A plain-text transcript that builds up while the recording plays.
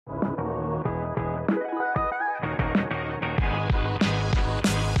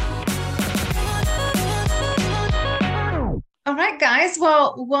All right, guys.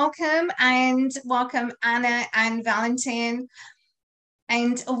 Well, welcome Anna and Valentin,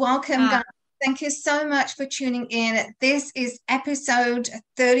 and welcome, Ah, guys. Thank you so much for tuning in. This is episode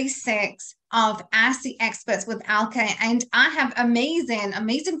 36 of Ask the Experts with Alka, and I have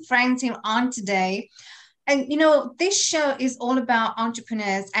amazing friends here on today. And this show is all about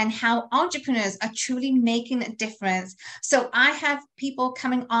entrepreneurs and how entrepreneurs are truly making a difference. So I have people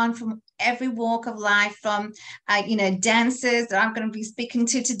coming on from every walk of life, from dancers that I'm going to be speaking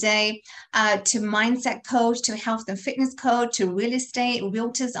to today, to mindset coach, to health and fitness coach, to real estate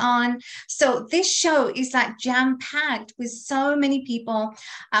realtors on. So this show is like jam packed with so many people,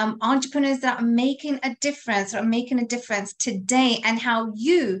 entrepreneurs that are making a difference today, and how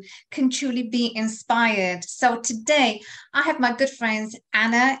you can truly be inspired. So today I have my good friends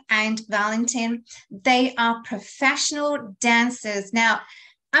Anna and Valentin. They are professional dancers. Now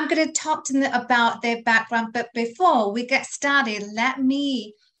I'm going to talk to them about their background, but before we get started, let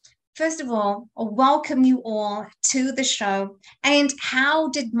me first of all welcome you all to the show. And how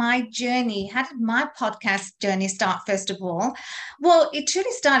did my podcast journey start? First of all, well, it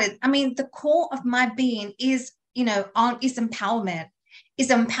truly started, the core of my being is empowerment.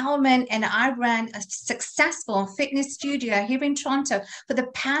 And I ran a successful fitness studio here in Toronto for the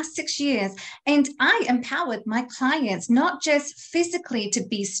past 6 years. And I empowered my clients, not just physically to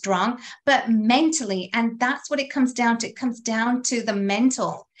be strong, but mentally. And that's what it comes down to. It comes down to the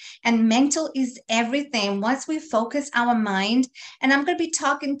mental. And mental is everything. Once we focus our mind, and I'm going to be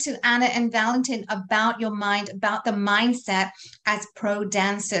talking to Anna and Valentin about your mind, about the mindset as pro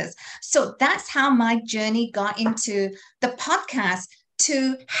dancers. So that's how my journey got into the podcast,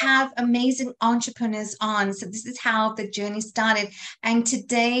 to have amazing entrepreneurs on. So this is how the journey started. And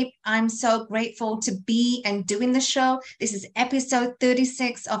today I'm so grateful to be and doing the show. This is episode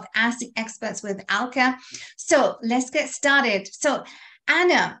 36 of Ask the Experts with Alka. So let's get started. So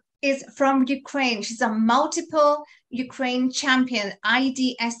Anna is from Ukraine. She's a multiple Ukraine champion,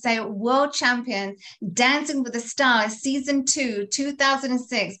 IDSA world champion, Dancing with the Stars, season 2,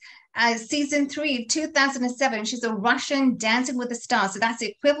 2006. Season 3, 2007, she's a Russian Dancing with the Stars. So that's the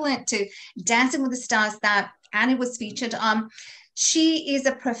equivalent to Dancing with the Stars that Annie was featured on. She is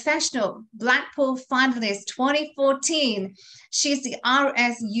a professional Blackpool finalist 2014. She's the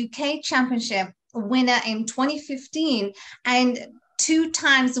RS UK Championship winner in 2015, and 2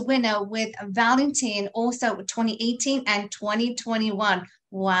 times winner with Valentin, also 2018 and 2021.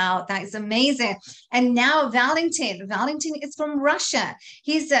 Wow, that is amazing. And now Valentin is from Russia.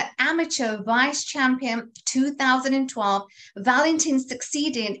 He's an amateur vice champion 2012. Valentin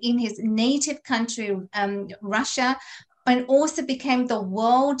succeeded in his native country, Russia, and also became the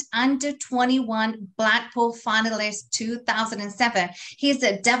world under 21 Blackpool finalist 2007. He's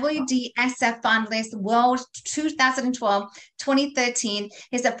a WDSF finalist world 2012, 2013.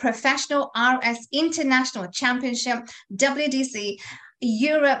 He's a professional RS international championship, WDC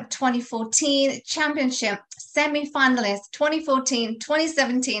Europe 2014 Championship semi-finalist 2014,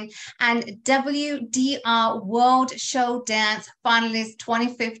 2017, and WDR World Show Dance finalist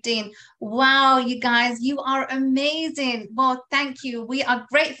 2015. Wow, you guys, you are amazing. Well, thank you. We are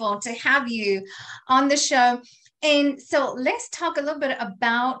grateful to have you on the show. And so let's talk a little bit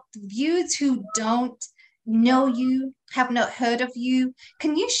about viewers who don't know you, have not heard of you.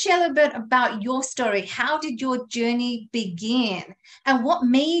 Can you share a bit about your story? How did your journey begin? And what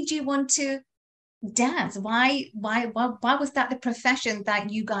made you want to dance? Why was that the profession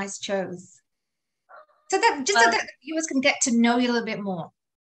that you guys chose? So that just so well, that the viewers can get to know you a little bit more.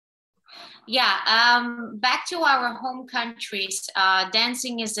 yeah. Back to our home countries,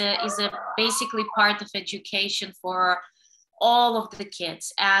 dancing is a basically part of education for all of the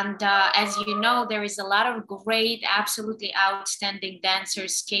kids. And as you know, there is a lot of great, absolutely outstanding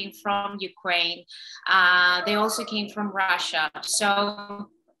dancers came from Ukraine. They also came from Russia. So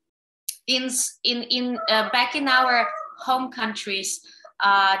in back in our home countries,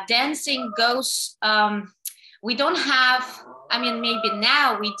 dancing goes. We don't have. I mean, maybe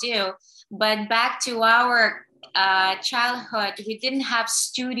now we do, but back to our childhood, we didn't have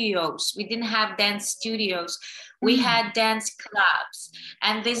studios. We didn't have dance studios. We had dance clubs,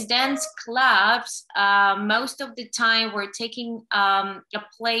 and these dance clubs, most of the time, were taking a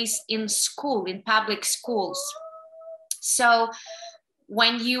place in school, in public schools. So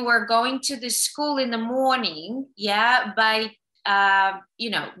when you were going to the school in the morning, yeah, by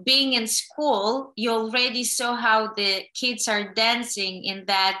being in school, you already saw how the kids are dancing in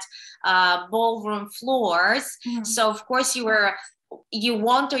that ballroom floors. So of course you were you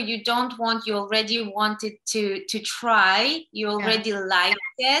want or you don't want, you already wanted to try, you already liked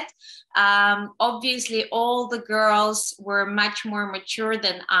it. Obviously all the girls were much more mature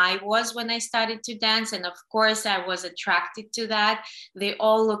than I was when I started to dance, and of course I was attracted to that. They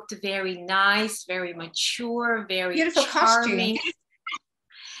all looked very nice, very mature, very beautiful charming. costume.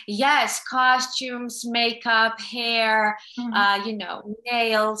 Yes, costumes, makeup, hair, you know,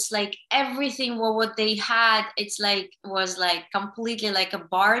 nails, like everything. What they had, it's like was like completely like a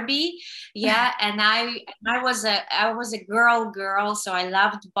Barbie. Yeah, and I was a girl, so I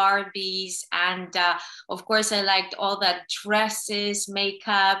loved Barbies, and of course I liked all that dresses,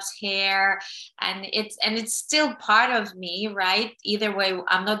 makeups, hair, and it's still part of me, right? Either way,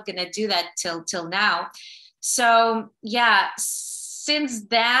 I'm not gonna do that till now. So yeah, since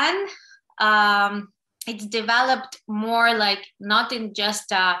then, it's developed more like not in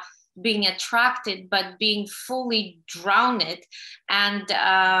just being attracted, but being fully drowned, and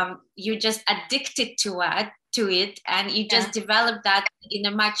you're just addicted to it, and you just develop that in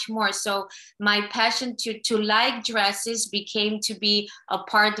a much more. So my passion to like dresses became to be a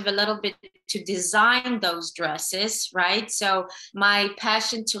part of a little bit to design those dresses, right? So my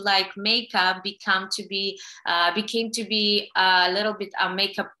passion to like makeup became to be a little bit a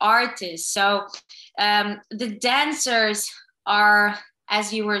makeup artist. So the dancers are,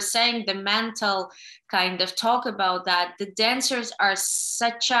 as you were saying, the mental kind of talk about that. The dancers are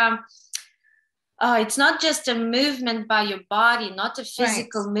such a it's not just a movement by your body, not a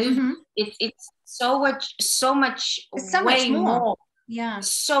physical movement. It's so much It's so way much more. Yeah,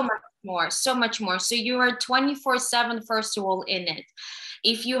 so much more. So you are 24/7 first of all in it.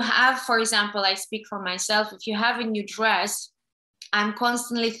 If you have, for example, I speak for myself, if you have a new dress, I'm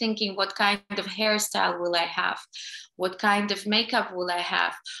constantly thinking, what kind of hairstyle will I have? What kind of makeup will I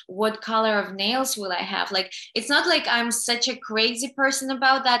have? What color of nails will I have? Like, it's not like I'm such a crazy person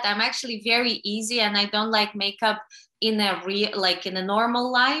about that. I'm actually very easy, and I don't like makeup in a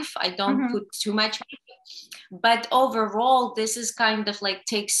normal life. I don't put too much makeup. But overall, this is kind of like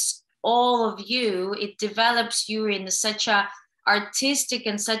takes all of you. It develops you in such a artistic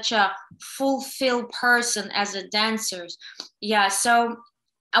and such a fulfilled person as a dancer. Yeah, so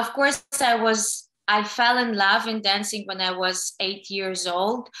of course I fell in love in dancing when I was 8 years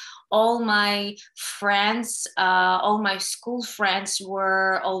old. All my friends, all my school friends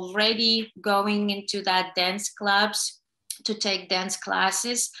were already going into that dance clubs to take dance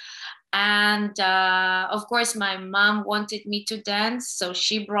classes. And of course my mom wanted me to dance, so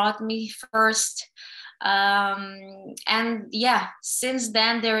she brought me first. And yeah, since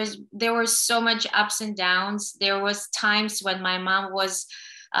then there were so much ups and downs. There was times when my mom was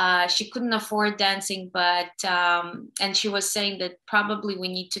she couldn't afford dancing, but and she was saying that probably we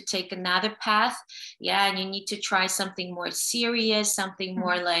need to take another path. Yeah, and you need to try something more serious, something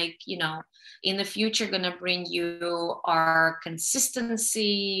more like, you know, in the future gonna bring you our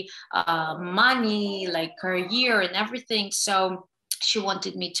consistency, money, like career and everything. So she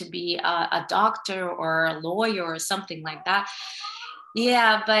wanted me to be a doctor or a lawyer or something like that.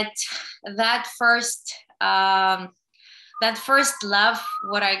 Yeah, but that first love,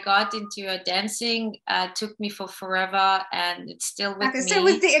 what I got into dancing, took me for forever, and it's still with me. So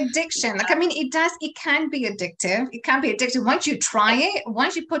with the addiction, like, I mean, it can be addictive. It can be addictive once you try it,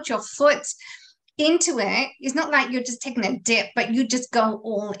 once you put your foot into it. It's not like you're just taking a dip, but you just go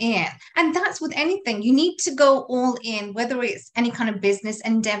all in. And that's with anything. You need to go all in, whether it's any kind of business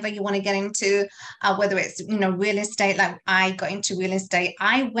endeavor you want to get into, whether it's, you know, real estate. Like I got into real estate,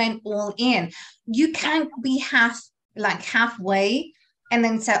 I went all in. You can't be halfway and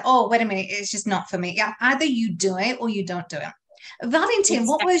then say, oh, wait a minute, it's just not for me. Yeah, either you do it or you don't do it. Valentin,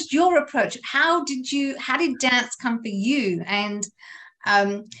 what was your approach? How did dance come for you? And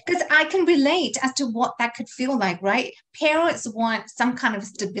because I can relate as to what that could feel like, right? Parents want some kind of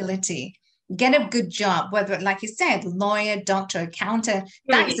stability, get a good job, whether, like you said, lawyer, doctor, accountant,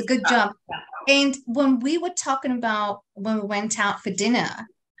 that is a good job. And when we were talking about when we went out for dinner,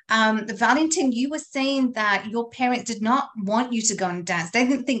 Valentin, you were saying that your parents did not want you to go and dance. They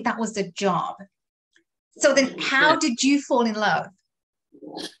didn't think that was a job. So then how did you fall in love?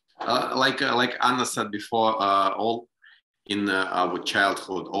 Like Anna said before, all in our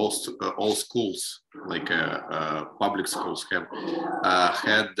childhood, all schools, like public schools, have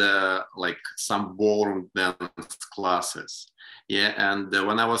had like some ballroom dance classes. Yeah, and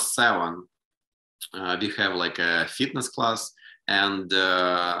when I was 7, we have like a fitness class, and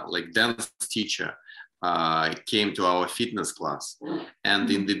like dance teacher came to our fitness class. And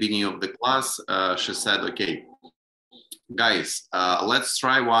in the beginning of the class, she said, okay, guys, let's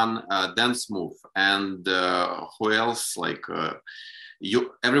try one dance move. And who else? Like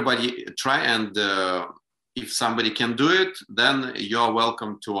everybody try, and if somebody can do it, then you're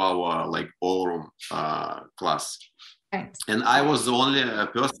welcome to our like ballroom class. Right. And I was the only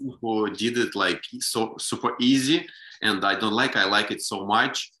person who did it like so super easy, and I like it so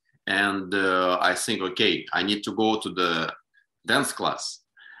much. And I think, okay, I need to go to the dance class.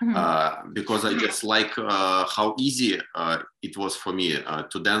 Because I just like how easy it was for me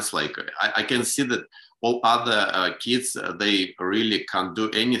to dance. Like I can see that all other kids, they really can't do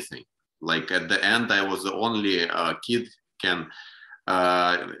anything. Like at the end, I was the only kid can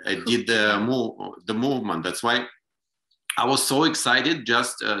did the movement. That's why I was so excited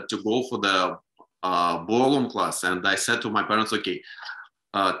just to go for the ballroom class. And I said to my parents, okay,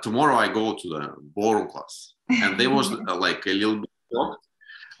 tomorrow I go to the ballroom class. And they was like a little bit shocked.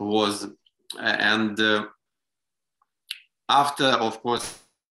 Was and after, of course,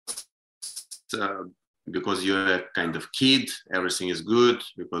 because you're a kind of kid, everything is good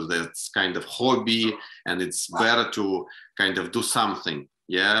because that's kind of hobby, and it's better to kind of do something,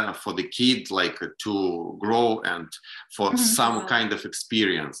 yeah, for the kid, like to grow and for some kind of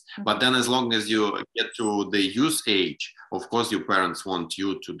experience. But then as long as you get to the youth age, of course your parents want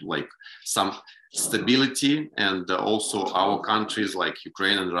you to like some stability, and also our countries like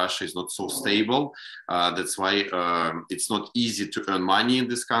Ukraine and Russia is not so stable. That's why it's not easy to earn money in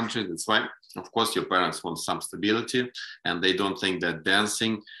this country. That's why, of course, your parents want some stability, and they don't think that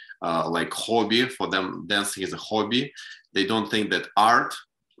dancing like hobby for them, dancing is a hobby. They don't think that art,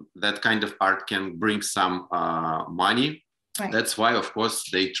 that kind of art, can bring some money. Right. That's why, of course,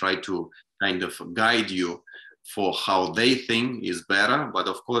 they try to kind of guide you for how they think is better. But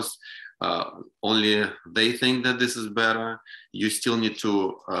of course, only they think that this is better. You still need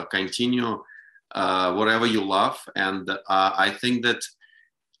to continue whatever you love. And I think that,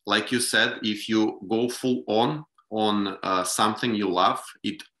 like you said, if you go full on something you love,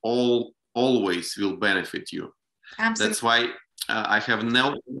 it always will benefit you. Absolutely. That's why I have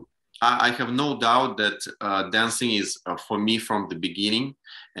no doubt that dancing is for me from the beginning,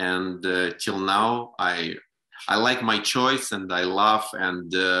 and till now I like my choice and I love,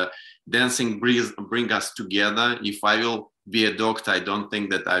 and dancing bring us together. If I will be a doctor, I don't think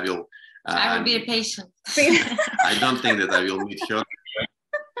that I will be a patient. I don't think that I will meet her.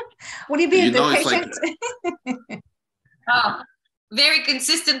 Would you be a good patient? Like, oh, very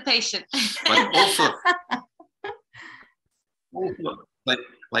consistent patient. But also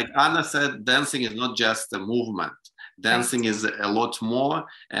like Anna said, dancing is not just a movement. Dancing is a lot more,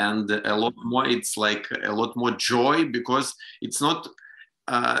 and a lot more. It's like a lot more joy, because it's not.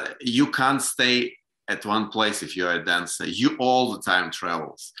 You can't stay at one place if you're a dancer. You all the time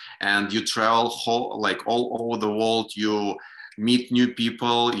travels, and you travel like all over the world. You meet new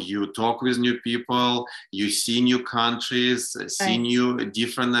people, you talk with new people, you see new countries, see new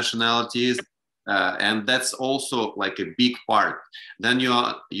different nationalities. And that's also like a big part. Then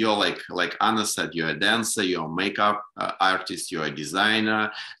you're like Anna said, you're a dancer, you're a makeup artist, you're a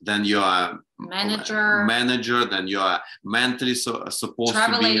designer, then you're a manager, then you're mentally supposed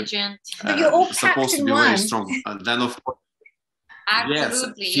travel to be agent. But you're all supposed to be very strong. Then of course,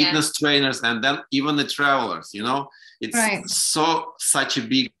 absolutely, yes, fitness trainers, and then even the travelers. You know, it's such a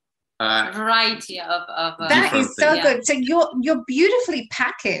big variety of that is so good. So you're beautifully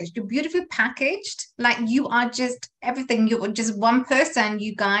packaged. You're beautifully packaged. Like you are just everything. You're just one person,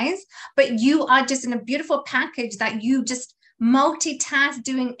 you guys, but you are just in a beautiful package that you just multitask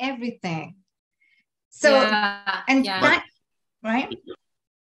doing everything. So that right.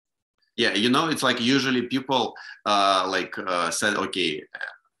 Yeah, you know, it's like usually people said, okay,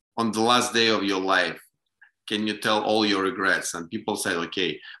 on the last day of your life, can you tell all your regrets? And people say,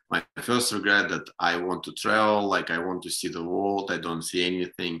 okay, my first regret that I want to travel, like I want to see the world, I don't see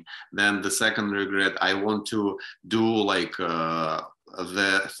anything. Then the second regret, I want to do like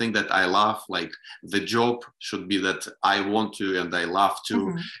the thing that I love, like the job should be that I want to and I love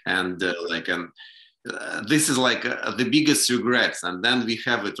to. And this is like the biggest regrets. And then we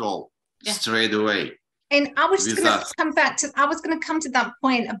have it all straight away. And I was going to come back to, I was going to come to that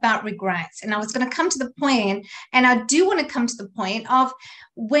point about regrets. And I was going to come to the point, and I do want to come to the point of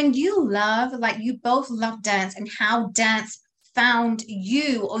when you love, like you both love dance and how dance found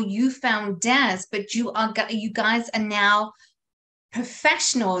you, or you found dance, but you guys are now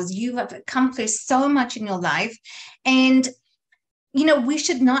professionals. You have accomplished so much in your life. And you know, we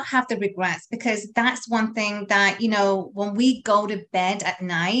should not have the regrets, because that's one thing that, you know, when we go to bed at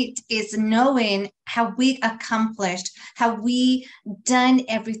night is knowing how we accomplished, how we done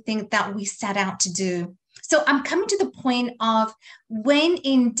everything that we set out to do. So I'm coming to the point of when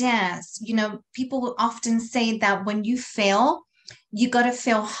in dance, you know, people will often say that when you fail, you got to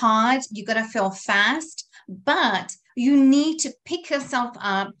fail hard, you got to fail fast, but you need to pick yourself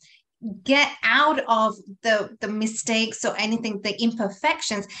up, get out of the mistakes or anything, the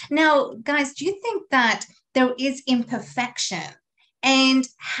imperfections. Now, guys, do you think that there is imperfection? And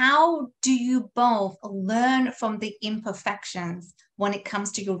how do you both learn from the imperfections when it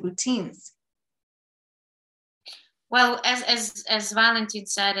comes to your routines? Well, as Valentin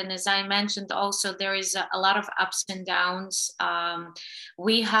said, and as I mentioned also, there is a lot of ups and downs.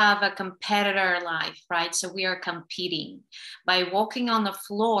 We have a competitor life, right? So we are competing. By walking on the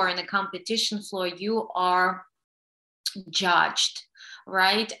floor, in the competition floor, you are judged,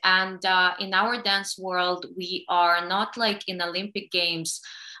 right? And in our dance world, we are not like in Olympic Games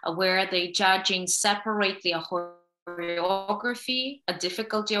where they're judging separately a choreography, a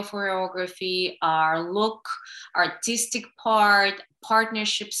difficulty of choreography, our look, artistic part,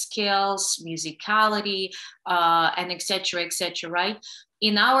 partnership skills, musicality, and etc., right?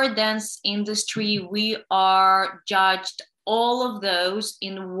 In our dance industry, we are judged all of those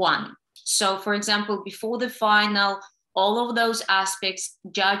in one. So, for example, before the final, all of those aspects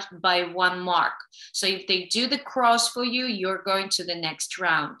judged by one mark. So if they do the cross for you, you're going to the next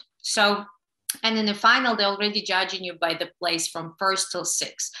round. So, and in the final, they're already judging you by the place from first till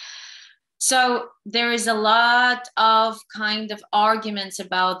sixth. So there is a lot of kind of arguments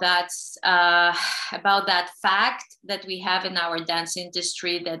about that fact that we have in our dance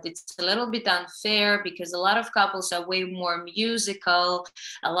industry, that it's a little bit unfair because a lot of couples are way more musical,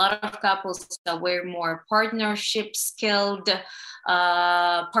 a lot of couples are way more partnership skilled,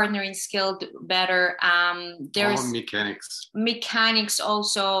 partnering skilled better. There's mechanics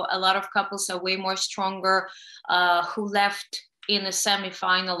also. A lot of couples are way more stronger who left in a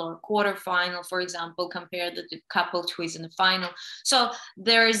semi-final or quarter-final, for example, compared to the couple who is in the final. So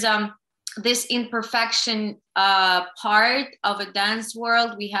there is this imperfection part of a dance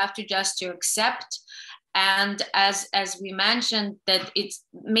world we have to just to accept. And as we mentioned, that it's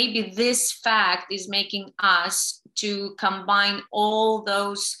maybe this fact is making us to combine all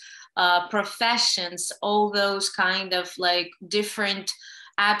those professions, all those kind of like different,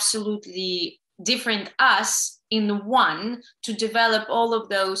 absolutely different us in one, to develop all of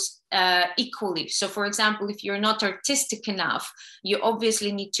those equally. So for example, if you're not artistic enough, you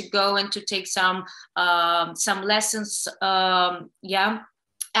obviously need to go and to take some lessons,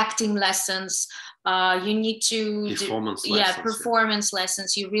 acting lessons. You need to performance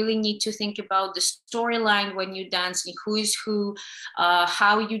lessons. You really need to think about the storyline when you dance, who is who,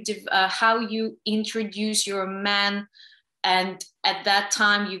 how you introduce your man. And at that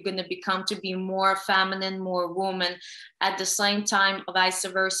time, you're going to become to be more feminine, more woman. At the same time, vice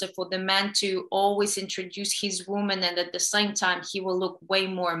versa, for the man to always introduce his woman, and at the same time, he will look way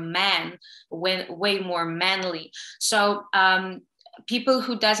more man, way more manly. So people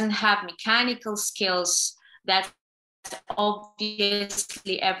who doesn't have mechanical skills, that's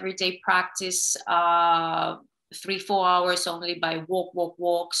obviously everyday practice, 3-4 hours only by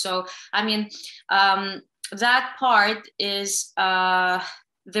walk. So, I mean, that part is the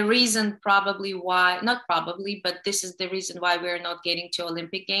reason probably why, not probably, but this is the reason why we're not getting to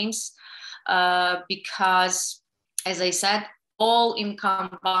Olympic Games, because, as I said, all in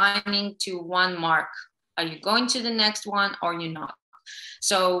combining to one mark. Are you going to the next one or you're not?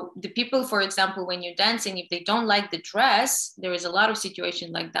 So the people, for example, when you're dancing, if they don't like the dress, there is a lot of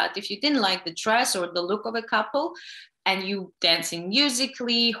situations like that. If you didn't like the dress or the look of a couple, and you dancing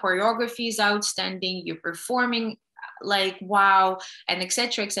musically, choreography is outstanding, you're performing like wow, and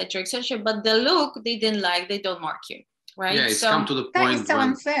etc., but the look they didn't like, they don't mark you, right? Yeah, it's come to the point so when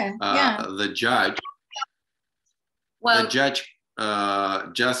unfair. The judge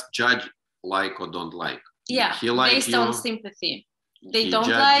just judge like or don't like. Yeah, he like based you, on sympathy. They don't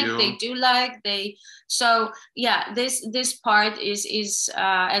like, they do like, they. So yeah, this part is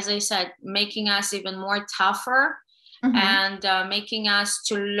as I said, making us even more tougher. Mm-hmm. And making us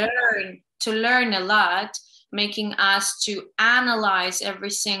to learn a lot, making us to analyze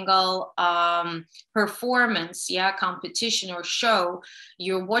every single performance, competition or show.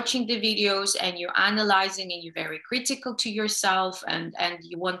 You're watching the videos and you're analyzing, and you're very critical to yourself, and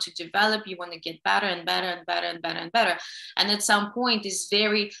you want to develop, you want to get better and better and better and better and better. And at some point,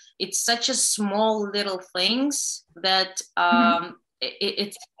 it's such a small little things that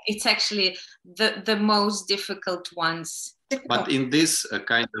it's actually the most difficult ones. But in this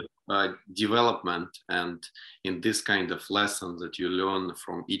kind of development and in this kind of lesson that you learn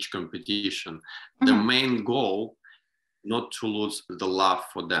from each competition, the main goal not to lose the love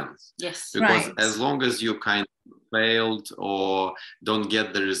for dance. Yes. Because Right. as long as you kind of failed or don't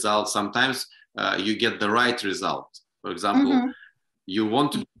get the result, sometimes you get the right result. For example, you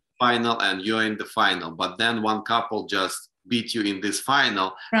want to be final and you're in the final, but then one couple just beat you in this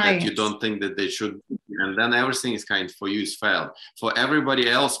final that you don't think that they should, and then everything is kind of, for you is failed. For everybody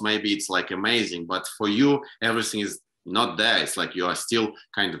else, maybe it's like amazing, but for you, everything is not there. It's like you are still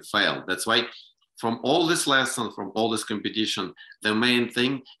kind of failed. That's why from all this lesson, from all this competition, the main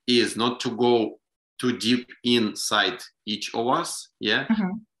thing is not to go too deep inside each of us. Yeah.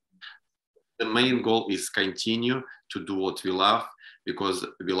 The main goal is continue to do what we love, because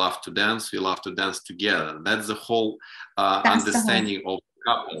we love to dance together. That's the whole understanding of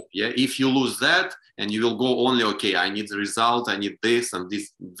couple. Yeah. If you lose that and you will go only, okay, I need the result, I need this and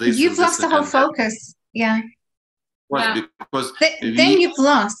this. You've lost the whole focus. Yeah. Because then you've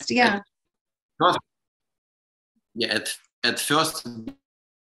lost. Yeah. At first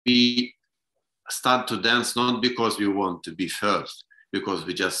we start to dance not because we want to be first, because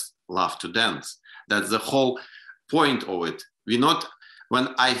we just love to dance. That's the whole point of it. When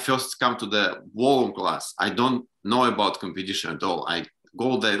I first come to the ballroom class, I don't know about competition at all. I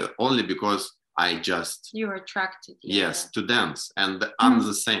go there only because you're attracted. Yes, to dance. And I'm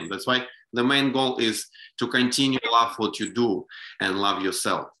the same. That's why the main goal is to continue love what you do and love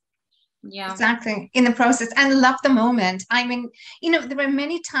yourself. Yeah, exactly, in the process, and love the moment. I mean, there are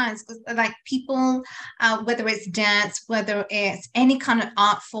many times like people, whether it's dance, whether it's any kind of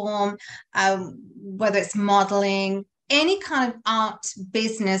art form, whether it's modeling, any kind of art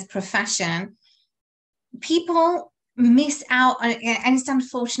business profession, people miss out on, and it's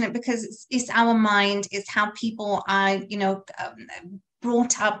unfortunate because it's our mind, it's how people are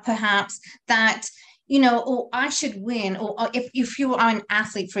brought up, perhaps, that or I should win, or if you are an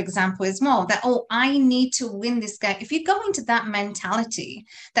athlete, for example, as well, that, I need to win this game. If you go into that mentality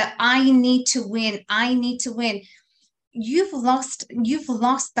that I need to win, you've lost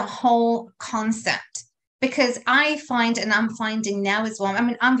the whole concept. Because I find, and I'm finding now as well, I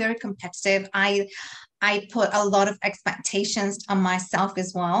mean, I'm very competitive. I put a lot of expectations on myself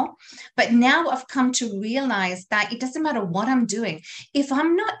as well. But now I've come to realize that it doesn't matter what I'm doing. If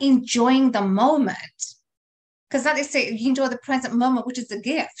I'm not enjoying the moment, because like they say, you enjoy the present moment, which is a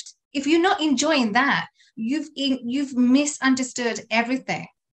gift. If you're not enjoying that, you've misunderstood everything.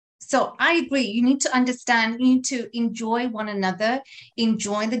 So I agree. You need to understand, you need to enjoy one another,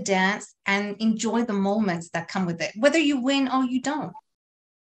 enjoy the dance, and enjoy the moments that come with it, whether you win or you don't.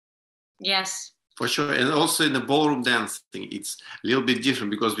 Yes. For sure. And also in the ballroom dancing, it's a little bit different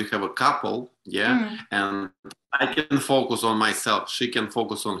because we have a couple, and I can focus on myself. She can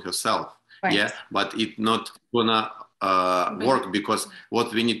focus on herself, but it's not gonna work, because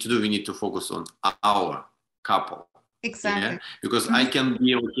what we need to do, we need to focus on our couple. Exactly. Yeah? Because I can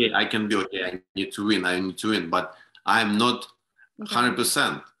be okay, I need to win, but I'm not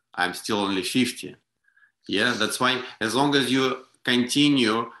 100%. I'm still only 50. Yeah, that's why as long as you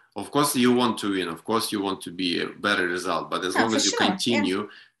continue, of course you want to win, of course you want to be a better result, but as long as you continue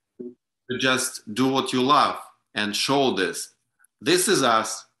to just do what you love and show this is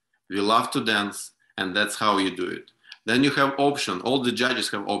us, we love to dance, and that's how you do it. Then you have option. All the judges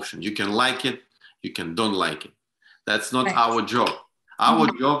have option. You can like it, you can don't like it. That's not our job. Our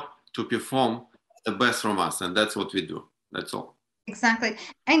job to perform the best from us, and that's what we do. That's all. Exactly.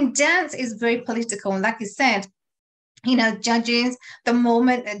 And dance is very political. Like you said, judges, the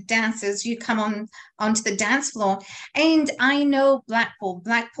moment that dancers, you come onto the dance floor. And I know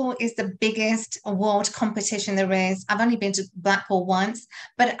Blackpool is the biggest world competition there is. I've only been to Blackpool once,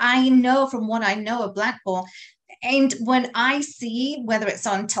 but I know from what I know of Blackpool, and when I see, whether it's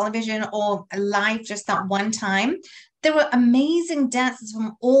on television or live just that one time, there were amazing dancers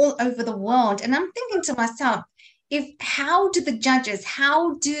from all over the world. And I'm thinking to myself, how do the judges,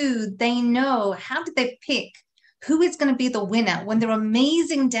 how do they know, how do they pick who is going to be the winner when they're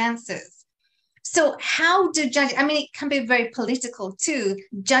amazing dancers? So how do judges, I mean, it can be very political too.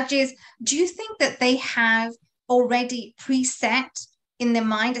 Judges, do you think that they have already preset in their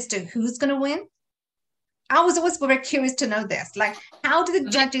mind as to who's going to win? I was always very curious to know this. Like, how do the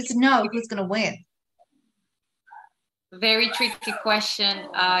judges know who's going to win? Very tricky question.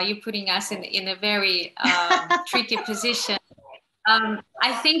 You're putting us in a very tricky position.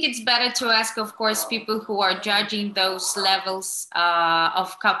 I think it's better to ask, of course, people who are judging those levels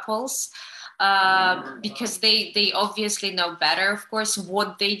of couples, because they obviously know better, of course,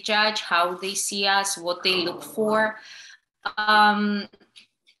 what they judge, how they see us, what they look for. And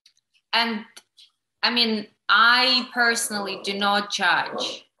I mean, I personally do not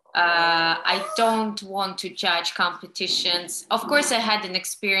judge I don't want to judge competitions. Of course, I had an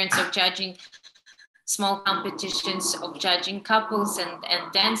experience of judging small competitions, of judging couples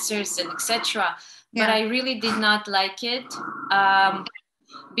and dancers and etc. But I really did not like it,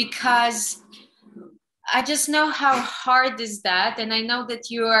 because I just know how hard is that. And I know that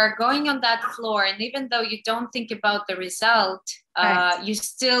you are going on that floor, and even though you don't think about the result, you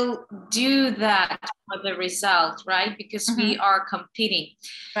still do that for the result, right? Because we are competing.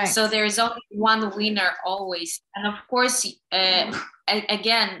 So there is only one winner always. And of course,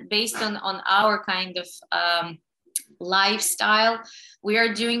 again, based on our kind of lifestyle, we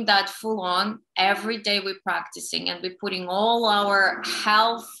are doing that full on. Every day we're practicing, and we're putting all our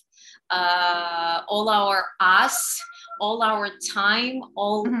health, all our all our time,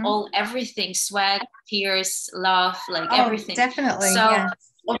 all everything, sweat, tears, love, like everything. Definitely. So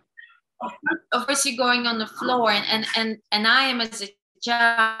of course you're going on the floor, and I am as a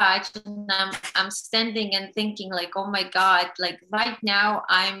judge, and I'm standing and thinking like, oh my God, like right now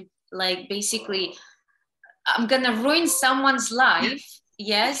I'm like basically I'm gonna ruin someone's life.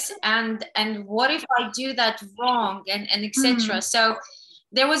 Yes, and what if I do that wrong, and etc. So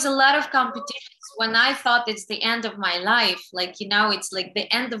there was a lot of competitions when I thought it's the end of my life, like, you know, it's like the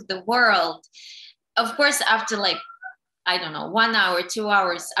end of the world. Of course, after like, I don't know, 1 hour, 2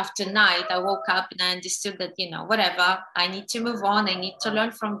 hours after night, I woke up and I understood that, you know, whatever, I need to move on. I need to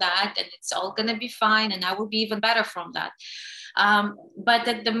learn from that, and it's all going to be fine. And I will be even better from that. But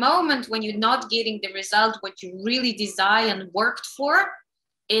at the moment when you're not getting the result, what you really desire and worked for,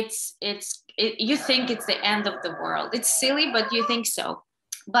 you think it's the end of the world. It's silly, but you think so.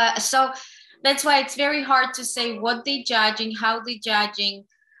 But so that's why it's very hard to say what they're judging, how they're judging.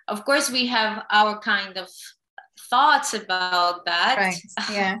 Of course, we have our kind of thoughts about that. Right.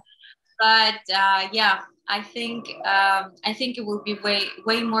 Yeah. But I think it will be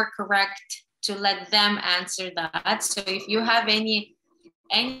way more correct to let them answer that. So if you have any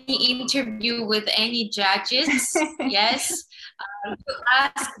interview with any judges, yes, you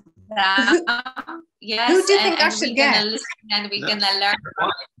ask them. Yes, who do you think I should get? And we're gonna learn.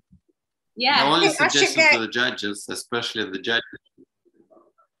 Yeah. The only suggestion to the judges, especially the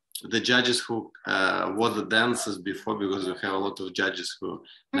judges who were the dancers before, because we have a lot of judges who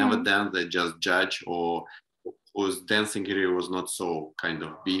never dance, they just judge, or whose dancing career was not so kind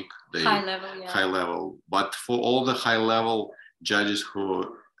of big. High level. But for all the high level judges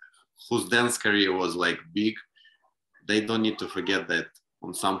whose dance career was like big, they don't need to forget that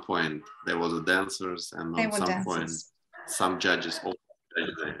on some point there was the dancers, and on some point some judges also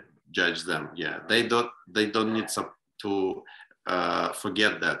judge them. Yeah, they don't need to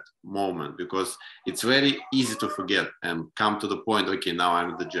forget that moment, because it's very easy to forget and come to the point, okay, now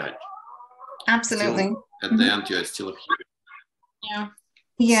I'm the judge. Absolutely. Still, at the end, you're still here.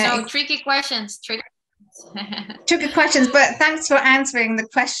 Yeah. So tricky questions. Tricky questions, but thanks for answering the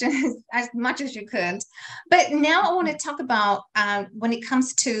questions as much as you could. But now I want to talk about when it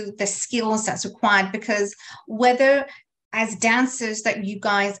comes to the skills that's required, because whether as dancers that you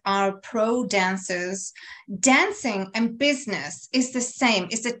guys are pro dancers, dancing and business is the same.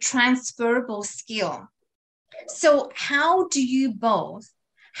 It's a transferable skill. So how do you both,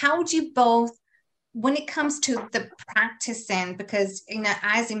 when it comes to the practicing, because, you know,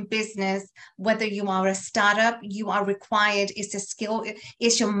 as in business, whether you are a startup, you are required, it's a skill,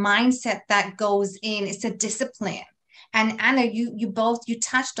 it's your mindset that goes in, it's a discipline. And Anna, you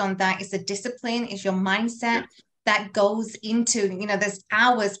touched on that. It's a discipline, it's your mindset that goes into, you know, there's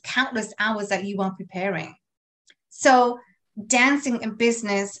countless hours that you are preparing. So dancing and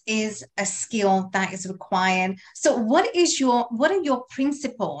business is a skill that is required. So what are your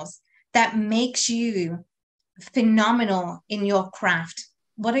principles that makes you phenomenal in your craft?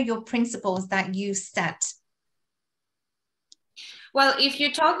 What are your principles that you set? Well, if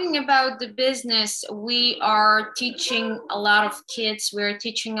you're talking about the business, we are teaching a lot of kids. We're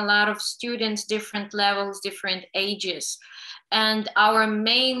teaching a lot of students, different levels, different ages. And our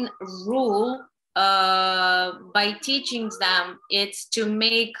main rule by teaching them, it's to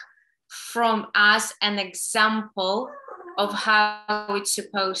make from us an example of how it's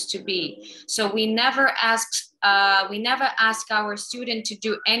supposed to be. So we never ask our student to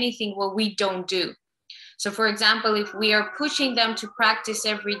do anything what we don't do. So for example, if we are pushing them to practice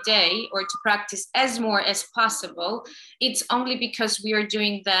every day or to practice as more as possible, it's only because we are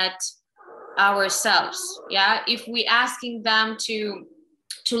doing that ourselves. Yeah. If we asking them to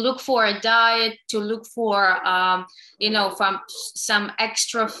look for a diet, to look for, from some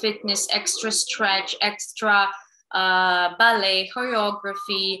extra fitness, extra stretch, extra ballet,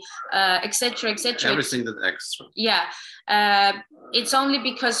 choreography, etc., etc. Everything that extra. Yeah, it's only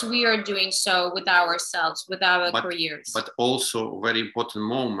because we are doing so with ourselves, with our careers. But also a very important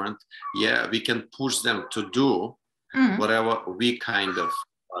moment. Yeah, we can push them to do whatever we kind of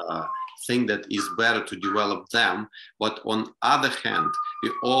think that is better to develop them. But on other hand,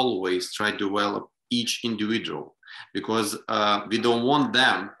 we always try to develop each individual, because we don't want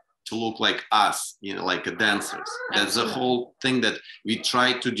them to look like us, like dancers. That's the whole thing, that we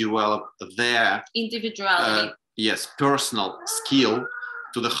try to develop their individuality. Yes, personal skill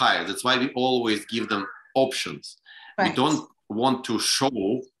to the higher. That's why we always give them options. Right. We don't want to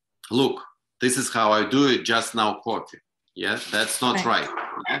show, look, this is how I do it, just now copy. Yeah, that's not right.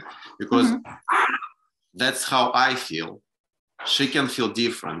 Yeah? Because that's how I feel. She can feel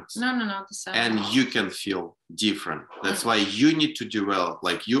different. No. And you can feel different. That's why you need to develop,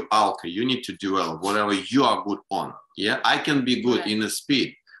 like you, Alka, you need to develop whatever you are good on. Yeah, I can be good in a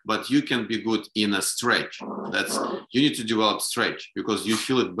speed, but you can be good in a stretch. You need to develop stretch because you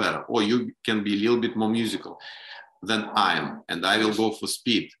feel it better. Or you can be a little bit more musical than I am, and I will go for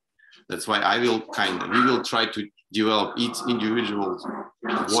speed. That's why we will try to develop each individual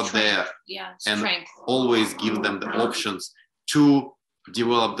what they are, and always give them the options to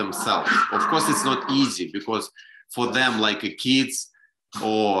develop themselves. Of course, it's not easy, because for them, like kids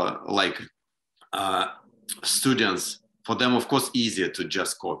or like students, for them, of course, easier to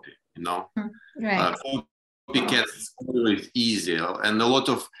just copy, Right. Copycats is always easier, and a lot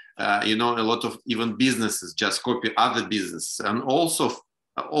of even businesses just copy other businesses, and also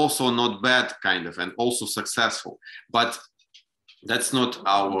not bad kind of, and also successful. But that's not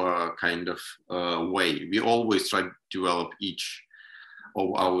our kind of way. We always try to develop each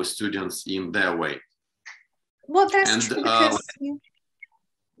of our students in their way. Well, that's true because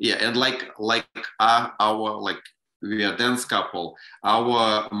and like our we are dance couple.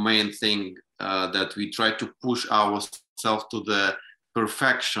 Our main thing that we try to push ourselves to the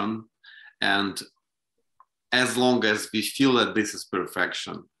perfection, and as long as we feel that this is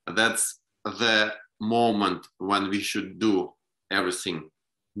perfection, that's the moment when we should do everything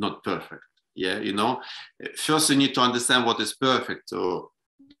not perfect. First you need to understand what is perfect, to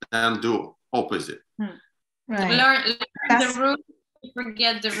then do opposite. Right. Learn the rules,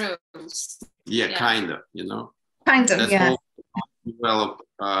 forget the rules. Kind of. That's how you develop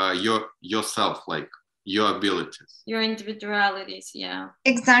yourself, like your abilities, your individualities.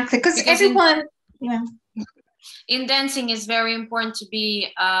 Exactly, because everyone in dancing is very important to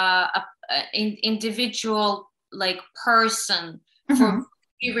be an individual, like person, for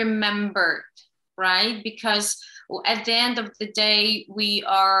be remembered, right? Because at the end of the day, we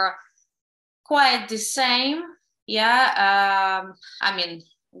are quite the same. I mean,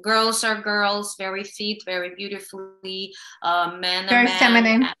 girls are girls, very fit, very beautifully. Men are very men.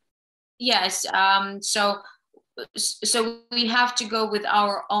 Feminine. Yes. So we have to go with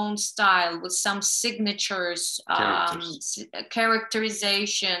our own style, with some signatures,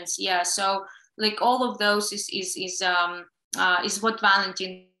 characterizations. So like all of those is what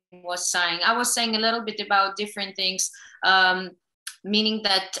Valentin was saying. I was saying a little bit about different things, meaning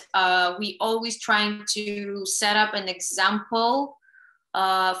that we always trying to set up an example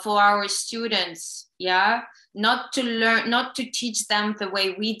for our students, not to teach them the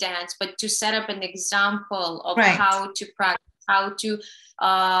way we dance, but to set up an example of how to practice, how to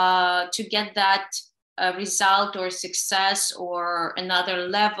get that result or success or another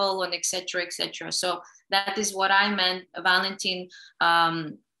level, and etc. So that is what I meant. Valentin,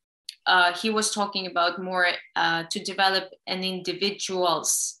 he was talking about more to develop an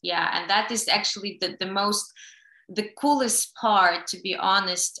individuals, and that is actually the coolest part, to be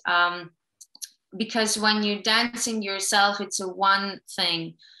honest, because when you're dancing yourself, it's a one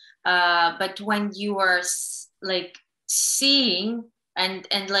thing, but when you are like seeing and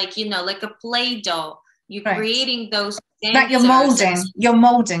like like a Play-Doh, you're creating those that you're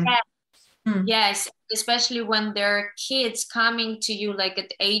molding. Yes, especially when there are kids coming to you like at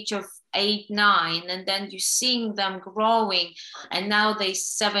the age of 8, 9, and then you seeing them growing, and now they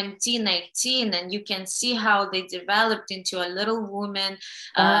 17, 18, and you can see how they developed into a little woman,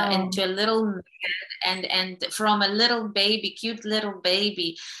 into a little man, and from a little baby, cute little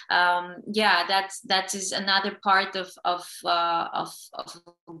baby. That is another part of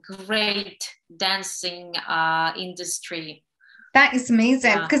great dancing industry. That is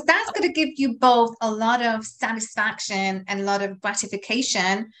amazing, because that's going to give you both a lot of satisfaction and a lot of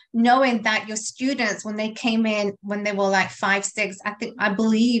gratification, knowing that your students, when they came in, when they were like 5, 6, I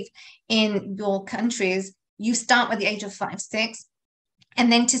believe in your countries, you start with the age of 5, 6, and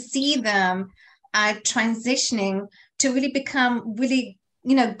then to see them are transitioning to really become really,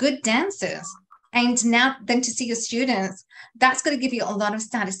 good dancers. And now then to see your students, that's going to give you a lot of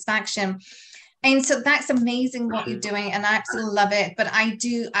satisfaction. And so that's amazing what you're doing. And I absolutely love it. But I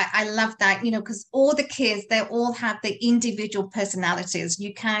love that, because all the kids, they all have the individual personalities.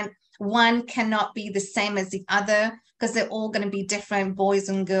 One cannot be the same as the other, because they're all going to be different, boys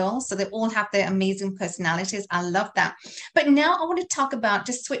and girls. So they all have their amazing personalities. I love that. But now I want to talk about,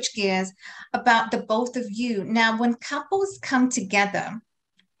 just switch gears, about the both of you. Now, when couples come together,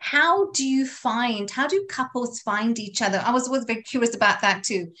 how do couples find each other? I was always very curious about that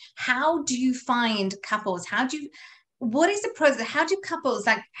too. How do you find couples? What is the process? How do couples,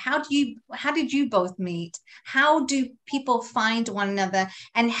 how did you both meet? How do people find one another?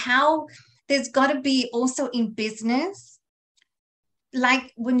 And there's got to be also in business,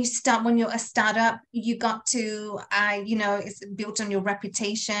 like when you're a startup, you got to, it's built on your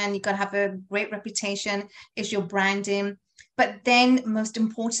reputation. You got to have a great reputation. It's your branding. But then most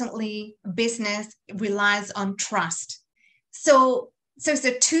importantly, business relies on trust. So it's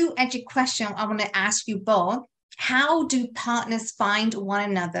a two-edged question I want to ask you both. How do partners find one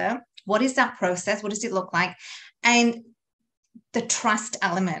another? What is that process? What does it look like? And the trust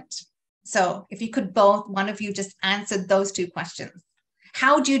element. So if you could one of you just answer those two questions.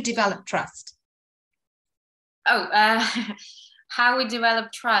 How do you develop trust? How we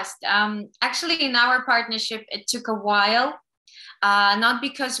develop trust. Actually, in our partnership, it took a while. Not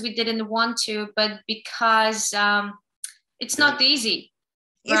because we didn't want to, but because it's not easy,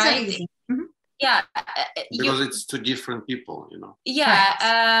 right? Not easy. Mm-hmm. Yeah. Because it's two different people,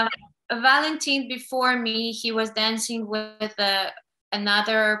 Yeah. Right. Valentin, before me, he was dancing with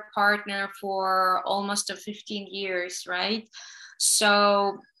another partner for almost 15 years, right?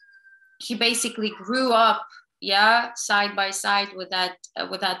 So he basically grew up, side by side with that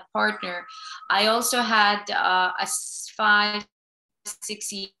partner. I also had 5-6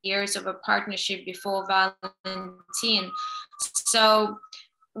 years of a partnership before Valentin. So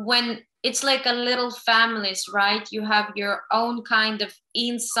when it's like a little families, right? You have your own kind of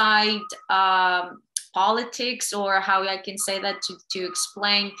inside politics, or how I can say that to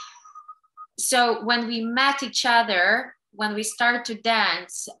explain. So when we met each other, when we start to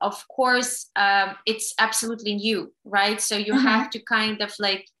dance, of course, it's absolutely new, right? So you have to kind of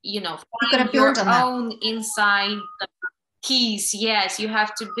find your own inside keys. Yes, you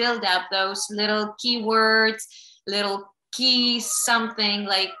have to build up those little keywords, little keys, something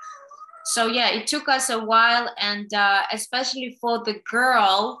like. So yeah, it took us a while, and especially for the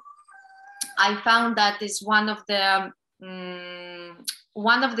girl, I found that is one of the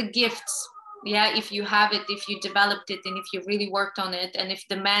gifts. Yeah, if you have it, if you developed it, and if you really worked on it, and if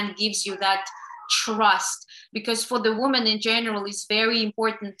the man gives you that trust, because for the woman in general, it's very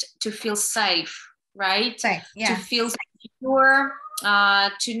important to feel safe, right? Safe, yeah. To feel secure,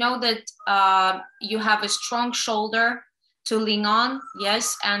 to know that you have a strong shoulder to lean on.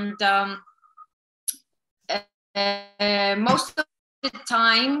 Yes, and most of the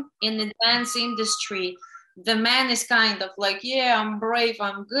time in the dance industry, the man is kind of like, yeah, I'm brave,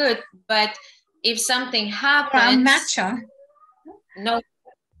 I'm good, but if something happens, I'm macho. No,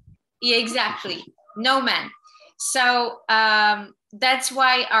 yeah, exactly, no man. So that's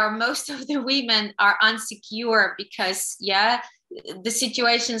why most of the women are insecure, because the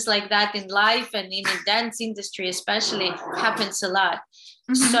situations like that in life and in the dance industry especially happens a lot.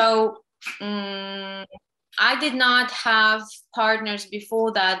 So I did not have partners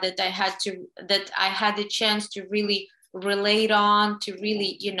before that I had the chance to really relate on, to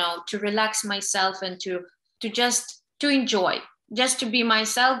really, to relax myself, and to enjoy, just to be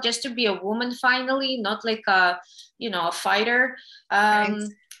myself, just to be a woman finally, not like a fighter.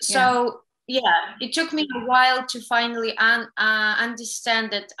 So it took me a while to finally understand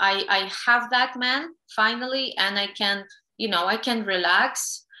that I have that man finally, and I can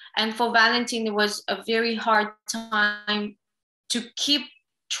relax. And for Valentin, it was a very hard time to keep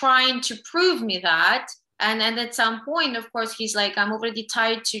trying to prove me that. And at some point, of course, he's like, I'm already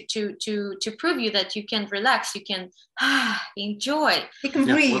tired to prove you that you can relax, you can enjoy. You can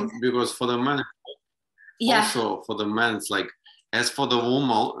breathe. Because for the man, also for the man, it's like, as for the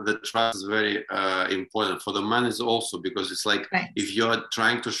woman, the trust is very important. For the man is also, because it's like, if you're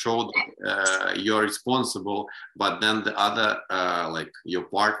trying to show that you're responsible, but then the other, like your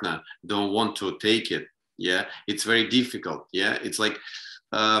partner, don't want to take it. Yeah, it's very difficult. Yeah, it's like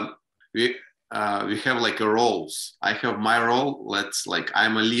we have like a roles. I have my role.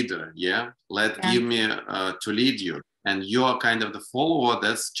 I'm a leader. Yeah, give me to lead you. and you're kind of the follower,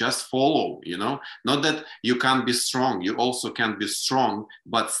 that's just follow, you know, not that you can't be strong, you also can be strong,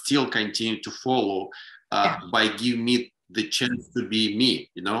 but still continue to follow by giving me the chance to be me,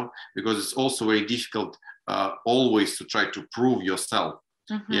 you know, because it's also very difficult always to try to prove yourself.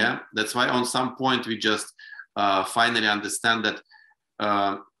 Yeah, that's why on some point we just finally understand that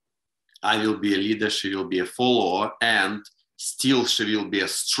I will be a leader, she will be a follower, and still she will be a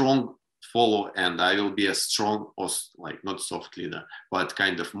strong follower, and I will be a strong, or like not soft leader, but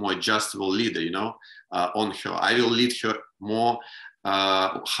kind of more adjustable leader, you know, on her. I will lead her more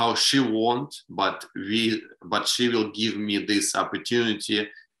how she wants, but she will give me this opportunity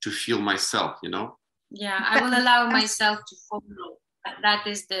to feel myself, you know. Yeah, I will allow myself to follow. That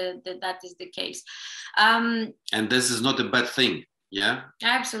is the case. And this is not a bad thing. Yeah,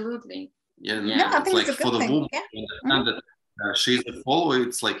 absolutely. Yeah, no, I it's think like it's a for good the thing. woman to understand that she's a follower.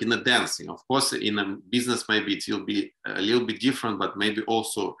 It's like in a dancing. Of course, in a business maybe it will be a little bit different, but maybe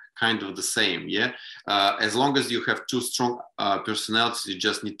also kind of the same. Yeah, as long as you have two strong personalities, you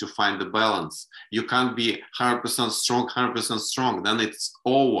just need to find the balance. You can't be 100% strong, 100% strong. Then it's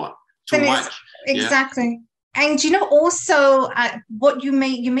over. Too much. Exactly. Yeah? And, you know, also what you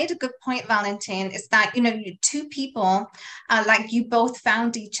made a good point, Valentin, is that, you know, you two people, like you both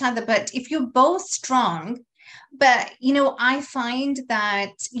found each other, but if you're both strong, but, you know, I find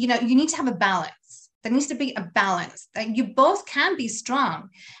that, you know, you need to have a balance. There needs to be a balance that you both can be strong.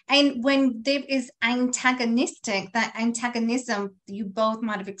 And when there is that antagonism you both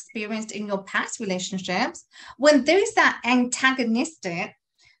might have experienced in your past relationships, when there is that antagonistic,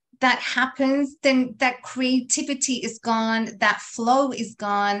 that happens, then that creativity is gone, that flow is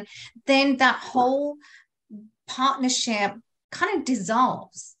gone, then that whole partnership kind of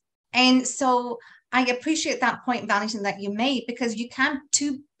dissolves. And so I appreciate that point, Valentin, that you made, because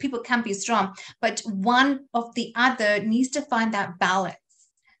two people can be strong, but one of the other needs to find that balance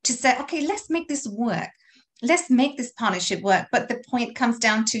to say, okay, let's make this work. Let's make this partnership work. But the point comes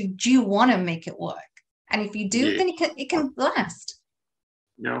down to, do you want to make it work? And if you do, then it can last.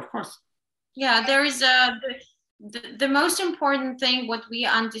 Yeah, of course. Yeah, there is the most important thing, what we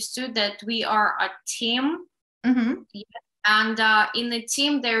understood, that we are a team. And in a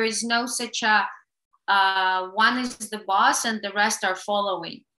team, there is no such a one is the boss and the rest are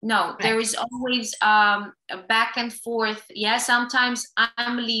following. No, there is always a back and forth. Yeah, sometimes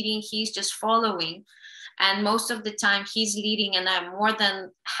I'm leading, he's just following. And most of the time he's leading and I'm more than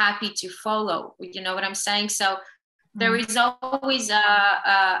happy to follow. You know what I'm saying? So there is always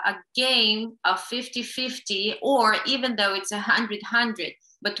a game of 50-50, or even though it's 100-100,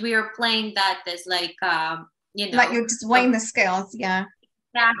 but we are playing that as like, you know. Like you're just weighing the scales, yeah.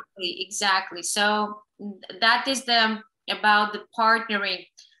 Exactly. So that is about the partnering,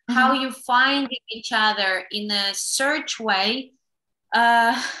 how you find each other in a search way.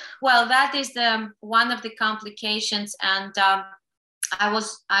 Well, that is one of the complications, and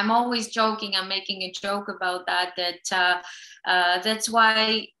I'm always joking. I'm making a joke about that that's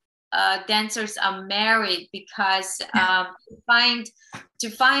why dancers are married, because to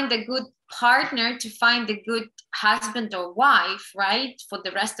find a good partner, to find a good husband or wife, right, for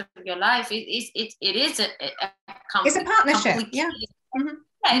the rest of your life, it is it's a partnership. Yeah.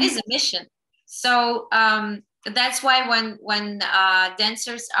 Yeah, it is a mission. So that's why when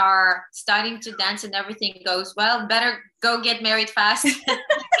dancers are starting to dance and everything goes well, better go get married fast.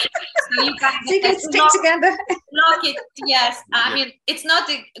 So you can stick together. Lock it. Yes, I mean, it's not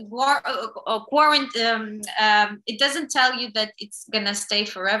a quarantine. It doesn't tell you that it's gonna stay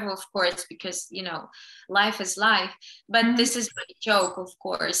forever, of course, because you know life is life. But this is a joke, of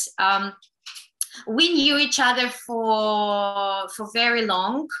course. We knew each other for very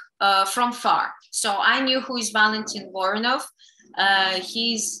long, from far. So I knew who is Valentin Voronov.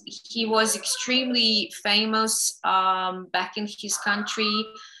 He was extremely famous back in his country.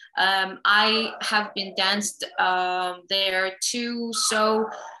 I have been danced there too. So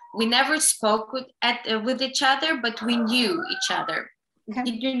we never spoke with each other, but we knew each other. Okay.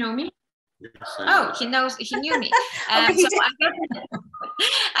 Did you know me? Oh, he knew me. So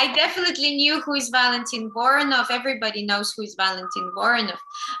I definitely knew who is Valentin Voronov. Everybody knows who is Valentin Voronov.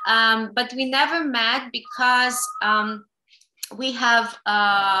 But we never met because we have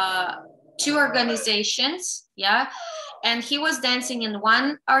two organizations, yeah? And he was dancing in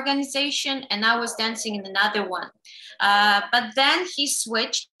one organization and I was dancing in another one. But then he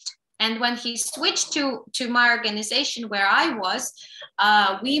switched. And when he switched to my organization where I was,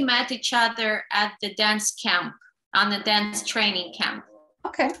 we met each other at the dance camp, on the dance training camp.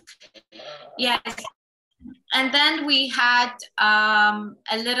 Okay. Yes. and then we had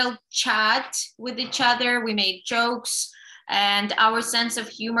a little chat with each other. We made jokes, and our sense of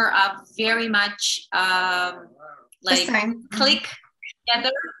humor are very much like click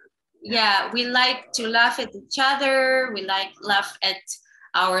together. Yeah, we like to laugh at each other. We like laugh at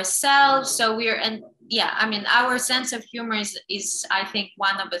ourselves. So we're, and yeah, I mean, our sense of humor is I think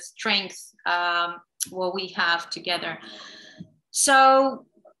one of the strengths what we have together. So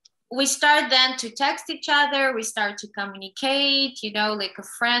we start then to text each other. We start to communicate, you know, like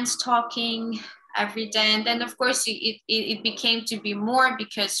friends talking every day. And then of course it became to be more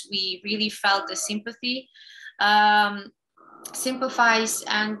because we really felt the sympathy. Sympathize,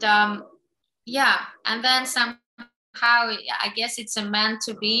 and yeah, and then somehow I guess it's a meant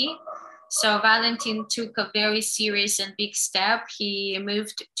to be. So Valentin took a very serious and big step. He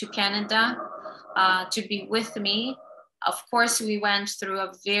moved to Canada to be with me. Of course, we went through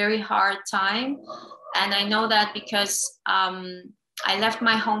a very hard time, and I know that because I left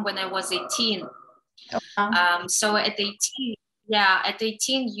my home when I was 18. So at 18, yeah, at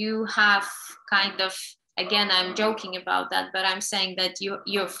 18 you have kind of, again, I'm joking about that, but I'm saying that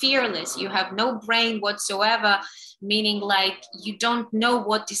you're fearless. You have no brain whatsoever, meaning like you don't know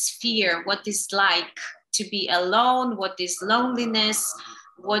what is fear, what is like to be alone, what is loneliness,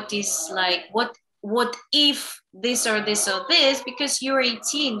 what is like, what if this or this or this, because you're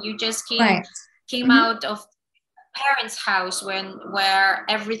 18, you just came out of parents' house where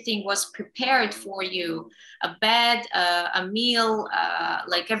everything was prepared for you, a bed, a meal,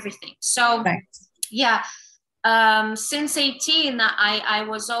 like everything. So yeah, since 18, I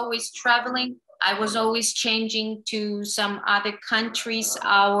was always traveling. I was always changing to some other countries,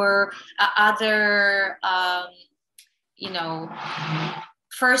 our other, you know,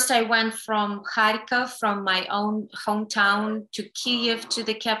 first I went from Kharkov, from my own hometown, to Kiev, to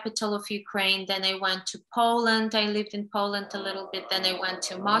the capital of Ukraine. Then I went to Poland. I lived in Poland a little bit. Then I went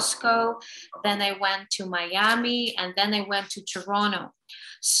to Moscow. Then I went to Miami, and then I went to Toronto.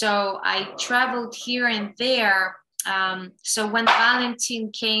 So I traveled here and there. So when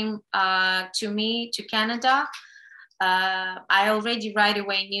Valentin came to me, to Canada, I already right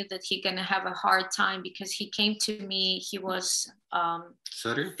away knew that he's gonna have a hard time, because he came to me, he was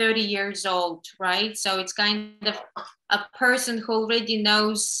 30 years old, right? So it's kind of a person who already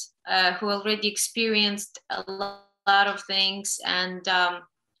knows, who already experienced a lot of things. And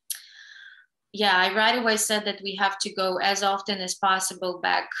yeah, I right away said that we have to go as often as possible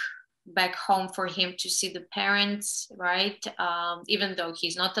back home for him to see the parents, right? Even though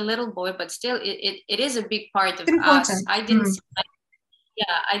he's not a little boy, but still it is a big part of us. I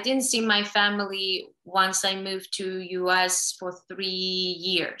didn't see my family once I moved to US for 3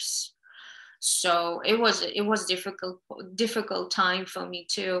 years. So it was difficult time for me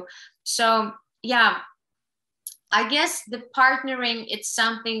too. So yeah, I guess the partnering, it's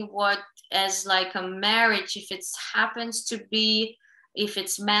something what, as like a marriage, if it happens to be, if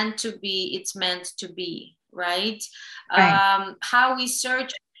it's meant to be, it's meant to be, right? How we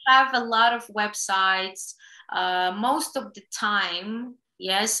search, have a lot of websites. Most of the time,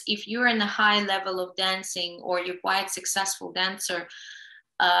 yes, if you're in a high level of dancing or you're quite successful dancer,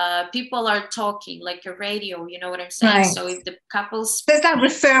 people are talking like a radio, you know what I'm saying? So if the couples, there's that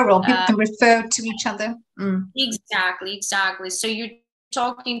referral, people can refer to each other. Exactly. So you're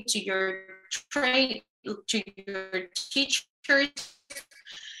talking to your teachers,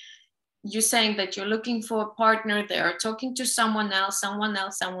 you're saying that you're looking for a partner, they are talking to someone else,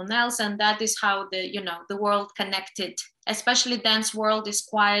 and that is how the world connected. Especially dance world is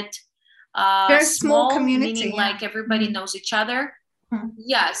quite very small community, meaning like everybody knows each other.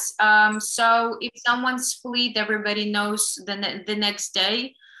 Yes. So if someone split, everybody knows the next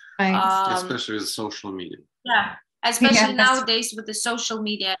day. Especially with social media. Yeah, especially nowadays with the social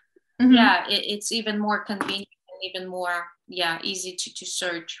media. Yeah, it's even more convenient and even more easy to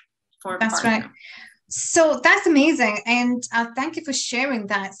search for a partner. Right. So that's amazing, and thank you for sharing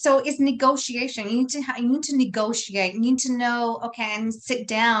that. So it's negotiation. You need to negotiate. You need to know, okay, and sit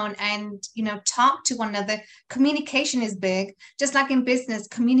down and talk to one another. Communication is big, just like in business.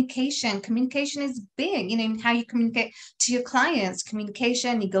 Communication is big. How you communicate to your clients.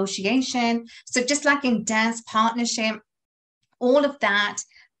 Communication, negotiation. So just like in dance partnership, all of that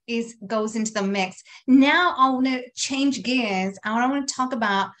goes into the mix. Now I want to change gears. I want to talk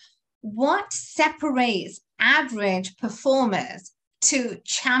about what separates average performers to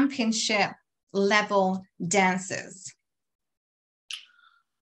championship level dancers.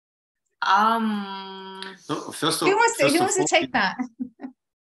 First of who wants to take that?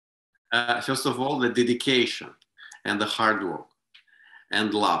 First of all, the dedication and the hard work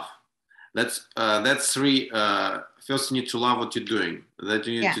and love. That's three. First, you need to love what you're doing. That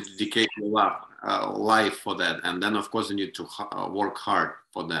you need to dedicate your life for that, and then of course you need to work hard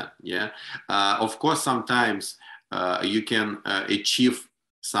for that. Yeah. Of course, sometimes you can achieve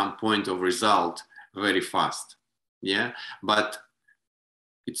some point of result very fast. Yeah, but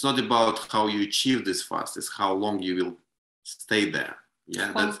it's not about how you achieve this fast. It's how long you will stay there.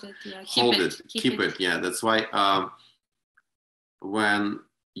 Yeah, keep it. Yeah, that's why when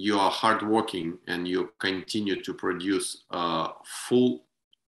you are hardworking and you continue to produce full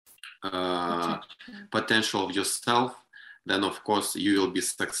potential of yourself, then of course you will be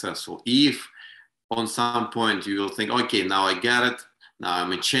successful. If on some point you will think, okay, now I get it, now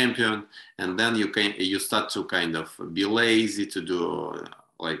I'm a champion, and then you start to kind of be lazy to do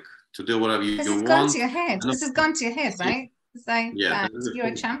whatever you want. This has gone to your head. This has gone to your head, right? It's like that you're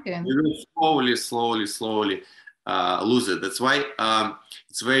a champion. You will slowly lose it. That's why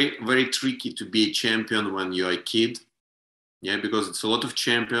it's very, very tricky to be a champion when you're a kid. Yeah, because it's a lot of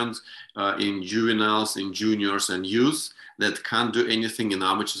champions in juveniles, in juniors and youth that can't do anything in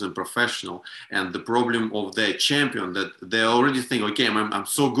amateurs and professional. And the problem of their champion that they already think, okay, I'm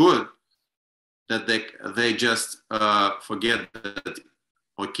so good that they just forget that,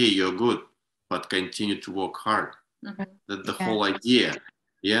 okay, you're good, but continue to work hard. Mm-hmm. That's the whole idea.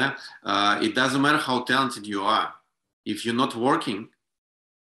 Yeah, it doesn't matter how talented you are. If you're not working,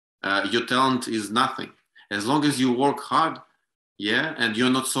 your talent is nothing. As long as you work hard, yeah, and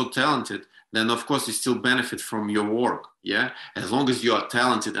you're not so talented, then of course you still benefit from your work. Yeah, as long as you are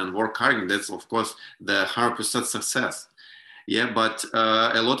talented and work hard, that's of course the 100% success. Yeah, but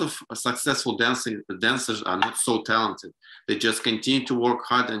a lot of successful dancers are not so talented. They just continue to work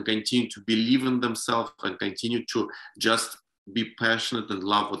hard and continue to believe in themselves and continue to just be passionate and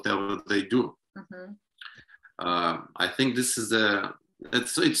love whatever they do. Mm-hmm. I think this is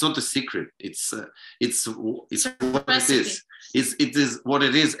it's not a secret. It's what it is. It is what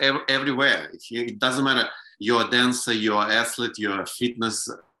it is everywhere. It doesn't matter. You're a dancer, you're an athlete, you're a fitness.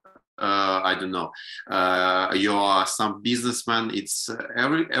 I don't know. You're some businessman. It's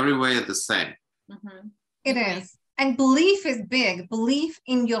everywhere the same. Mm-hmm. It is. And belief is big. Belief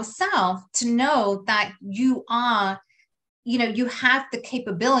in yourself to know that you are, you have the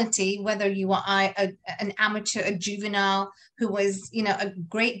capability, whether you are an amateur, a juvenile who was, a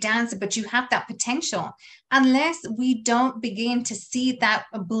great dancer, but you have that potential. Unless we don't begin to see that,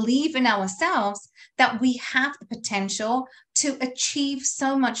 believe in ourselves, that we have the potential to achieve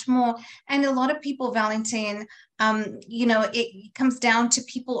so much more. And a lot of people, Valentin, it comes down to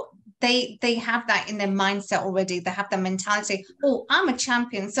people, they have that in their mindset already. They have the mentality, oh, I'm a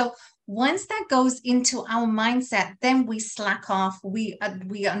champion. So once that goes into our mindset, then we slack off. We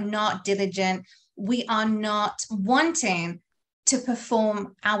are not diligent. We are not wanting to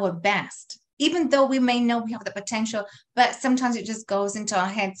perform our best, even though we may know we have the potential, but sometimes it just goes into our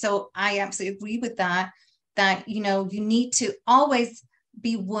head. So I absolutely agree with that, you need to always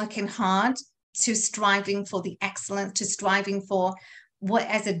be working hard, to striving for the excellence, to striving for what,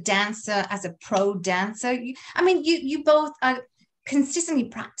 as a dancer, as a pro dancer, you both are consistently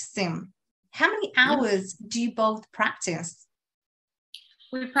practicing. How many hours do you both practice?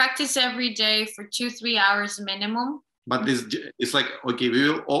 We practice every day for 2-3 hours minimum. But it's like, okay, we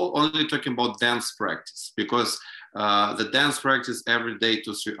will only talking about dance practice, because the dance practice every day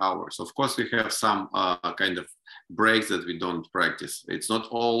 2-3 hours. Of course, we have some kind of breaks that we don't practice. It's not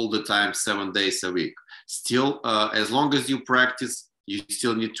all the time 7 days a week. Still, as long as you practice, you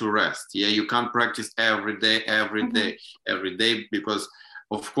still need to rest. Yeah, you can't practice every day, because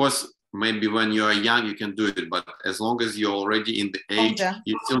of course, maybe when you are young, you can do it. But as long as you're already in the age,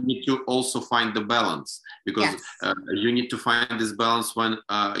 you still need to also find the balance, because you need to find this balance when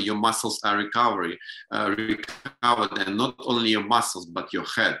your muscles are recovered, and not only your muscles, but your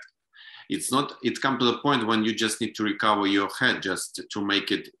head. It comes to the point when you just need to recover your head just to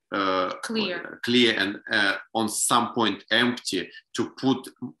make it clear and on some point empty, to put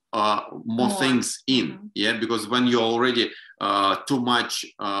more things in. Mm-hmm. Yeah, because when you're already too much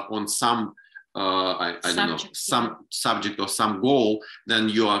on some I don't know, some subject or some goal, then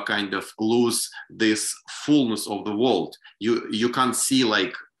you are kind of lose this fullness of the world. You can't see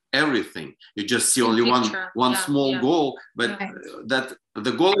like everything. You just see only one small goal, but that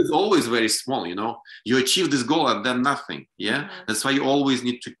the goal is always very small. You achieve this goal and then nothing. Yeah, that's why you always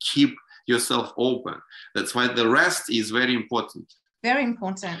need to keep yourself open. That's why the rest is very important. Very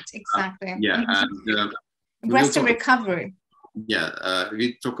important, exactly. And rest and recovery.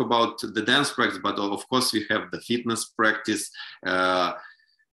 We talk about the dance practice, but of course we have the fitness practice.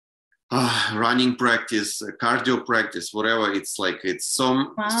 running practice, cardio practice, whatever. It's like it's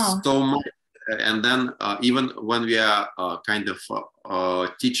so much. And then even when we are kind of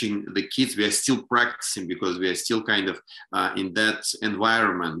teaching the kids, we are still practicing because we are still kind of in that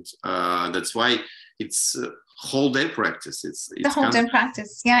environment. That's why it's whole day practice. It's the whole day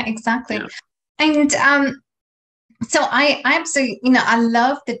practice. Yeah, exactly. Yeah. And so I absolutely, you know, I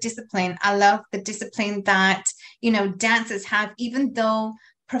love the discipline. I love the discipline that, you know, dancers have, even though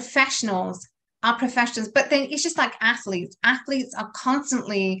professionals are professionals, but then it's just like athletes. Athletes are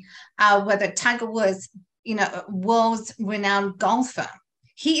constantly, whether Tiger Woods, you know, world's renowned golfer,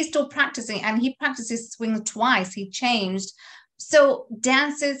 he is still practicing, and he practices swing twice. He changed. So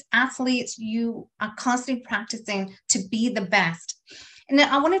dancers, athletes, you are constantly practicing to be the best. And then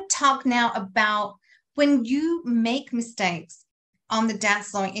I want to talk now about when you make mistakes on the dance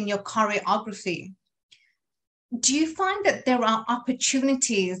floor in your choreography. Do you find that there are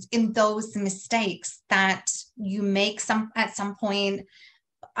opportunities in those mistakes that you make at some point?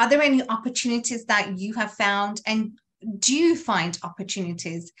 Are there any opportunities that you have found? And do you find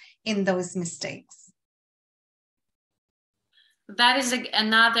opportunities in those mistakes? That is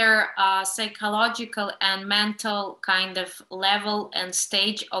another psychological and mental kind of level and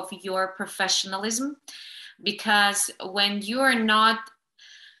stage of your professionalism. Because when you are not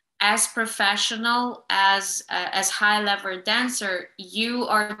as professional as high level dancer, you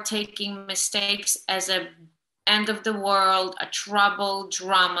are taking mistakes as a end of the world, a trouble,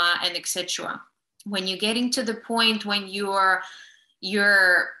 drama, and etc. When you're getting to the point when you're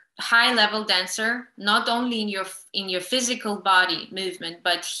high level dancer, not only in your physical body movement,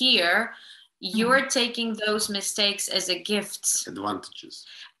 but here you're taking those mistakes as a gift.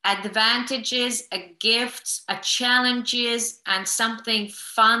 Advantages, a gift, a challenges, and something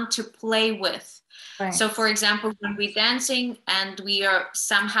fun to play with. Right. So for example, when we're dancing and we are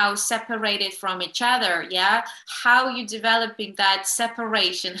somehow separated from each other, yeah, how you developing that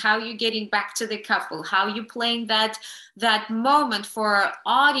separation, how you getting back to the couple, how you playing that moment for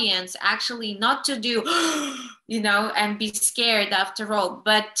audience actually not to do, you know, and be scared after all,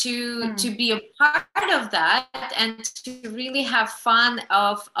 but to be a part of that and to really have fun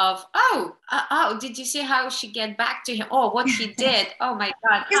of oh, did you see how she get back to him? Oh, what she did. Oh my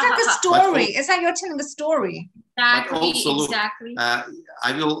God. It's like a story. It's like you're telling a story. Exactly. But also, exactly.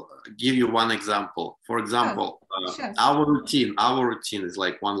 I will give you one example. For example, sure. our routine is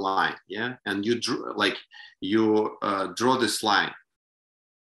like one line, yeah, and you draw this line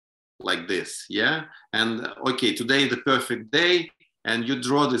like this, yeah, and okay, today the perfect day, and you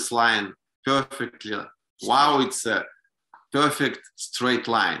draw this line perfectly. Wow, it's a perfect straight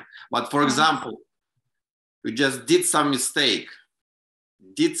line. But for example, you just did some mistake,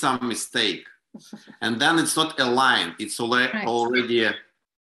 and then it's not a line, it's already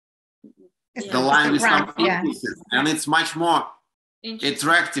the line with some pieces, and it's much more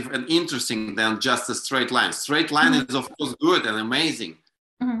attractive and interesting than just a straight line. Straight line is of course good and amazing,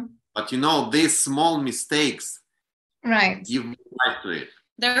 but you know, these small mistakes give life to it.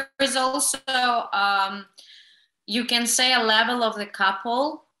 There is also you can say a level of the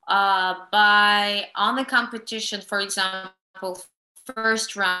couple by on the competition, for example,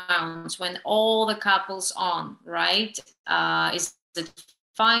 first rounds when all the couples on, right? Is it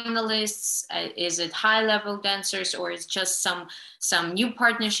finalists? Is it high level dancers, or is just some new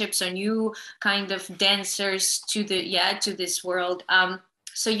partnerships or new kind of dancers to this world?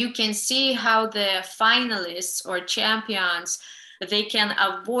 So you can see how the finalists or champions, they can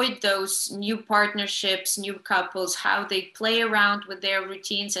avoid those new partnerships, new couples, how they play around with their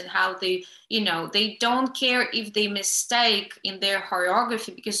routines and how they, you know, they don't care if they mistake in their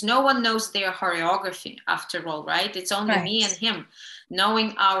choreography, because no one knows their choreography after all, right? It's only me and him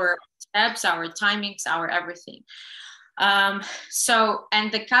knowing our steps, our timings, our everything. So, and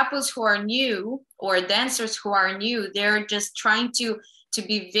the couples who are new or dancers who are new, they're just trying to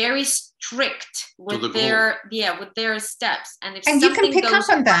be very strict with their steps, and if you can pick up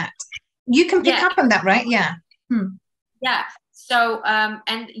on that. You can pick up on that, right? Yeah. Yeah. So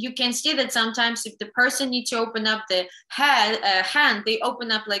and you can see that sometimes if the person needs to open up the hand, they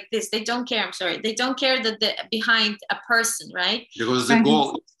open up like this. They don't care. They don't care that the behind a person, right? Because the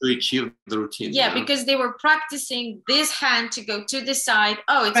goal is to achieve the routine. Yeah, because they were practicing this hand to go to the side.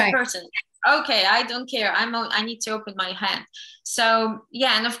 Oh, it's a person. Okay, I don't care. I need to open my hand. So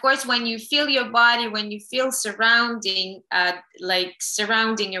yeah, and of course, when you feel your body, when you feel surrounding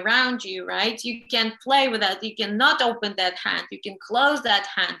around you, right? You can play with that. You cannot open that hand. You can close that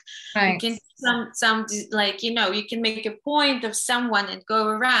hand. Right. You can some like, you know, you can make a point of someone and go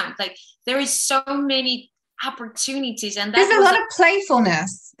around. Like there is so many opportunities, and there's a lot of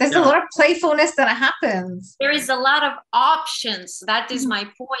playfulness. There's a lot of playfulness that happens. There is a lot of options. That is my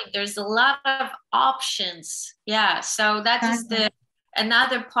point. There's a lot of options. Yeah. So that is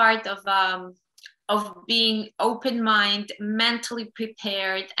another part of being open-minded, mentally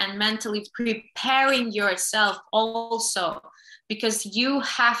prepared, and mentally preparing yourself also, because you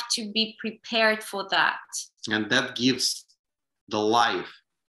have to be prepared for that. And that gives the life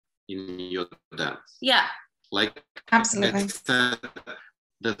in your dance. Yeah. Like absolutely.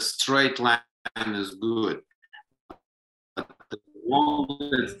 The straight line is good. But the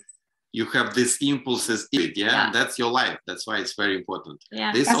moment you have these impulses, that's your life. That's why it's very important.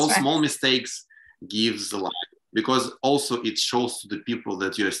 Yeah. These all small mistakes gives the life, because also it shows to the people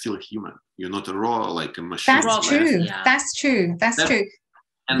that you are still human. You're not a raw like a machine. That's true. Yeah. That's true. That's true.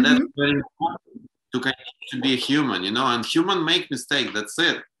 And that's very important to continue to be a human, you know. And human make mistakes. That's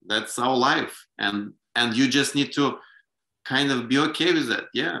it. That's our life. And you just need to kind of be okay with that.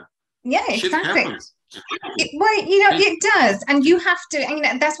 Yeah. Yeah, exactly. Well, you know, it does. And you have to, and, you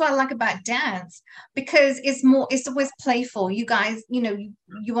know, that's what I like about dance, because it's always playful. You guys, you know,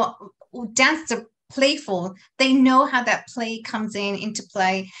 you are dancers are playful. They know how that play comes into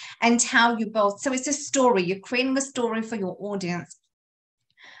play, and how you both, so it's a story. You're creating a story for your audience.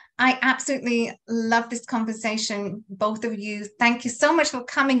 I absolutely love this conversation, both of you. Thank you so much for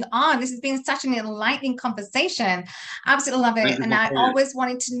coming on. This has been such an enlightening conversation. I absolutely love it. And I always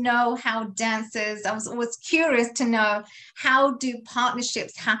wanted to know how dancers, I was always curious to know, how do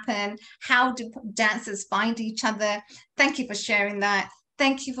partnerships happen? How do dancers find each other? Thank you for sharing that.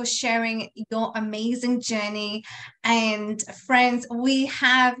 Thank you for sharing your amazing journey. And friends, we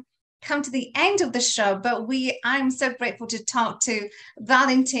have come to the end of the show, but I'm so grateful to talk to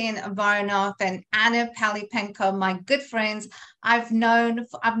Valentin Voronov and Anna Pelypenko, my good friends. I've known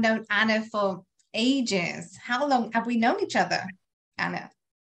Anna for ages. How long have we known each other, Anna?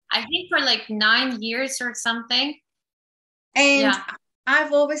 I think for like 9 years or something. And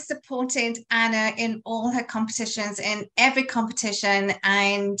I've always supported Anna in all her competitions, in every competition,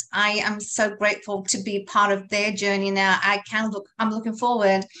 and I am so grateful to be part of their journey now. I'm looking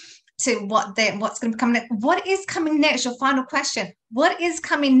forward to what's going to come next. What is coming next? Your final question. What is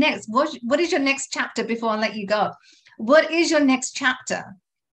coming next? What is your next chapter before I let you go? What is your next chapter?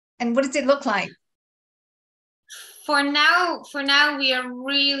 And what does it look like? For now, we are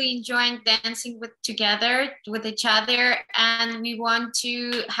really enjoying dancing together with each other, and we want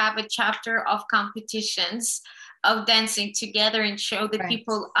to have a chapter of competitions of dancing together and show the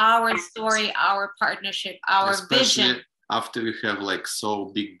people our story, our partnership, our vision. After we have like so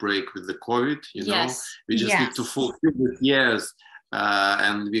big break with the COVID, you know, we just need to fulfill it. Yes.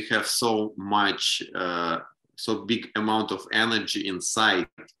 And we have so much, so big amount of energy inside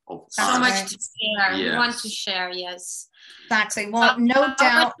of so us. much to share. We want to share. Yes. Exactly. Well, no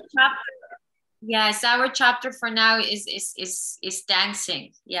doubt. Yes. Our chapter for now is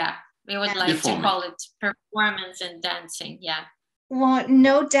dancing. Yeah. We would like to call it performance and dancing. Yeah. Well,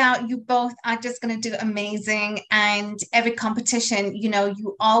 no doubt you both are just going to do amazing. And every competition, you know,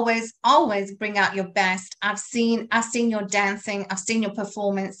 you always bring out your best. I've seen your dancing. I've seen your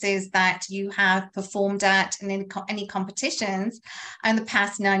performances that you have performed at in any competitions in the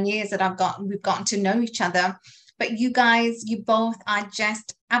past 9 years that we've gotten to know each other. But you guys, you both are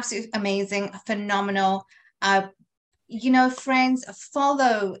just absolutely amazing, phenomenal. You know, friends,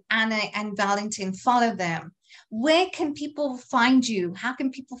 follow Anna and Valentin, follow them. Where can people find you? How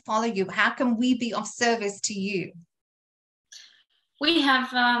can people follow you? How can we be of service to you? We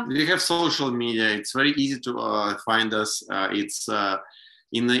have social media. It's very easy to find us. It's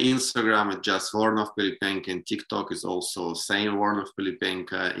in the Instagram, it's just Voronov Pelypenko, and TikTok is also same Voronov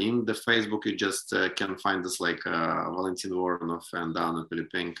Pelypenko. In the Facebook, you just can find us like Valentin Voronov and Anna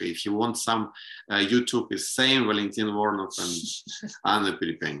Pelypenko. If you want some, YouTube is same Valentin Voronov and Anna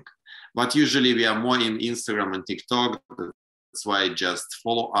Pelypenko. But usually we are more in Instagram and TikTok. That's why just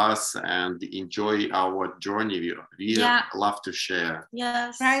follow us and enjoy our journey. We love to share.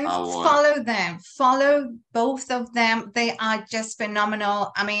 Yes. Friends, follow them. Follow both of them. They are just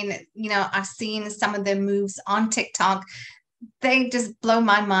phenomenal. I mean, you know, I've seen some of their moves on TikTok. They just blow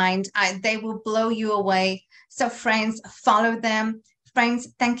my mind. They will blow you away. So friends, follow them. Friends,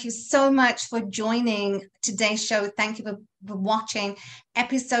 thank you so much for joining today's show. Thank you for watching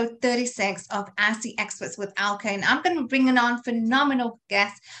episode 36 of Ask the Experts with Alka. And I'm going to bring on phenomenal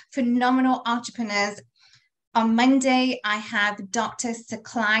guests, phenomenal entrepreneurs. On Monday, I have Dr. Sir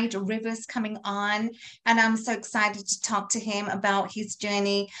Clyde Rivers coming on, and I'm so excited to talk to him about his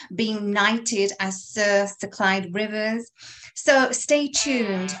journey being knighted as Sir Clyde Rivers. So stay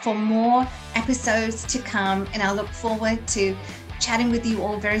tuned for more episodes to come, and I look forward to chatting with you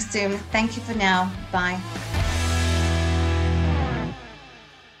all very soon. Thank you for now. Bye.